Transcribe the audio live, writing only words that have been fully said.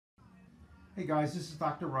Hey guys, this is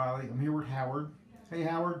Dr. Reilly. I'm here with Howard. Hey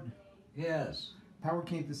Howard. Yes. Howard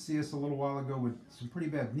came to see us a little while ago with some pretty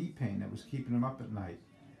bad knee pain that was keeping him up at night.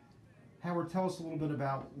 Howard, tell us a little bit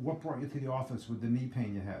about what brought you to the office with the knee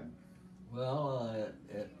pain you had. Well,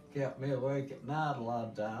 it kept me awake at night a lot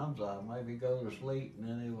of times. I maybe go to sleep and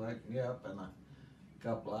then it wake me up in a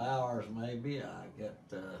couple of hours maybe. I get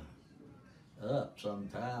up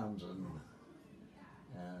sometimes and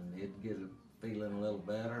it'd get feeling a little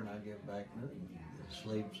better and I get back and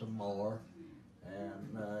sleep some more.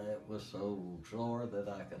 And it was so sore that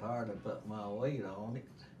I could hardly put my weight on it.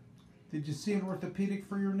 Did you see an orthopedic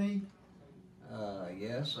for your knee?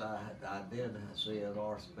 Yes, I did see an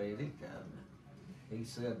orthopedic, and he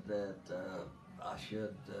said that I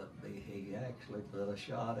should he actually put a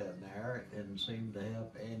shot in there. It didn't seem to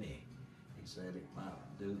help any. He said it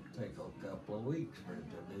might take a couple of weeks for it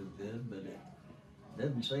to do good, but it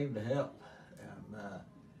didn't seem to help. And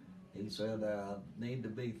he said I need to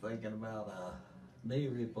be thinking about a knee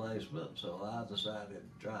replacement, so I decided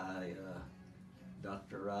to try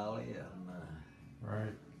Dr. Reilly, and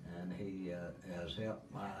right. And he has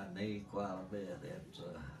helped my knee quite a bit.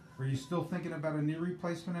 Are you still thinking about a knee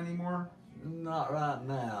replacement anymore? Not right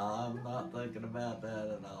now. I'm not thinking about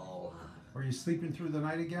that at all. Are you sleeping through the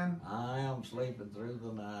night again? I am sleeping through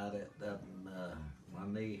the night. It doesn't. My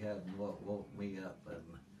knee hasn't woke me up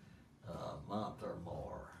in a month or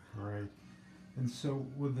more. Right. And so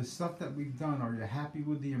with the stuff that we've done, are you happy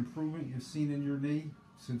with the improvement you've seen in your knee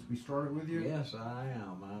since we started with you? Yes, I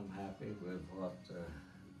am. I'm happy with what that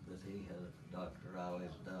Dr.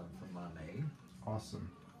 Reilly's done for my knee.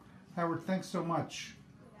 Awesome. Howard, thanks so much.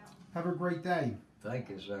 Have a great day. Thank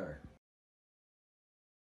you, sir.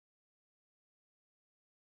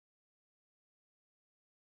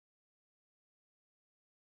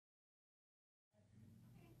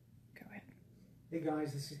 Go ahead. Hey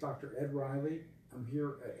guys, this is Dr. Ed Reilly. I'm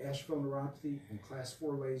here at Asheville Neuropathy in Class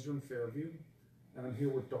 4 Laser in Fairview. And I'm here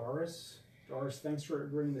with Doris. Doris, thanks for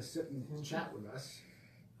agreeing to sit and chat with us.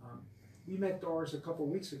 We met Doris a couple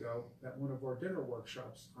of weeks ago at one of our dinner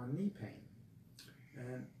workshops on knee pain.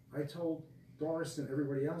 And I told Doris and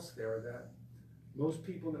everybody else there that most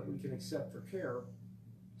people that we can accept for care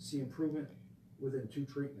see improvement within 2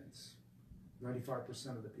 treatments, 95%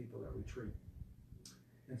 of the people that we treat.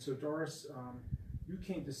 And so Doris, you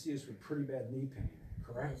came to see us with pretty bad knee pain,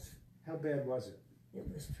 correct? Yes. How bad was it? It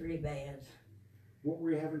was pretty bad. What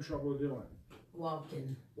were you having trouble doing?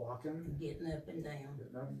 Walking, Walking? getting up and down.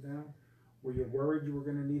 Getting up and down? Were you worried you were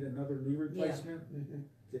going to need another knee replacement? Yeah. Mm-hmm.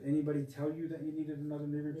 Did anybody tell you that you needed another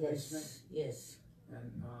knee replacement? Yes.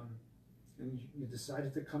 And you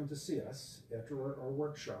decided to come to see us after our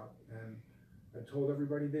workshop. And I told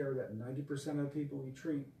everybody there that 90% of the people we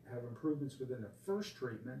treat have improvements within the first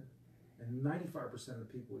treatment, and 95% of the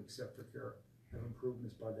people we accept for care have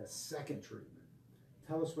improvements by that second treatment.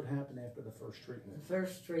 Tell us what happened after the first treatment. The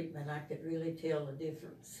first treatment, I could really tell the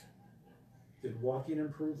difference. Did walking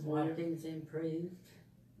improve for you? Walking's improved.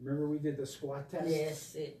 Remember we did the squat test?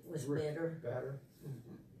 Yes, it was better. Better.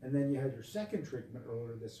 Mm-hmm. And then you had your second treatment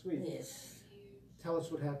earlier this week. Yes. Tell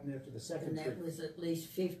us what happened after the second And that treatment. was at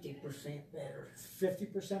least 50% better.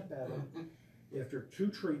 50% better Mm-hmm. after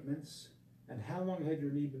 2 treatments. And how long had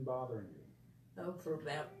your knee been bothering you? Oh, for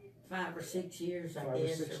about 5 or 6 years, I 5 or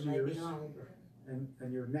guess, 6 or maybe years. longer.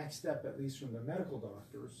 And your next step, at least from the medical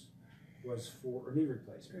doctors, was for a knee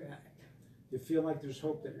replacement. Right. You feel like there's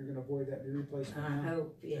hope that you're going to avoid that knee replacement I now?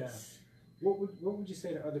 hope, yes. Yeah. What would you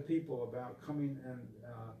say to other people about coming and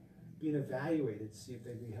being evaluated to see if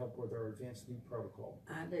they need help with our advanced knee protocol?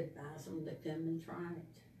 I'd advise them to come and try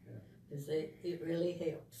it, Yeah. because it really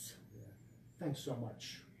helps. Yeah. Thanks so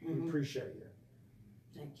much. Mm-hmm. We appreciate you.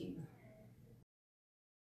 Thank you.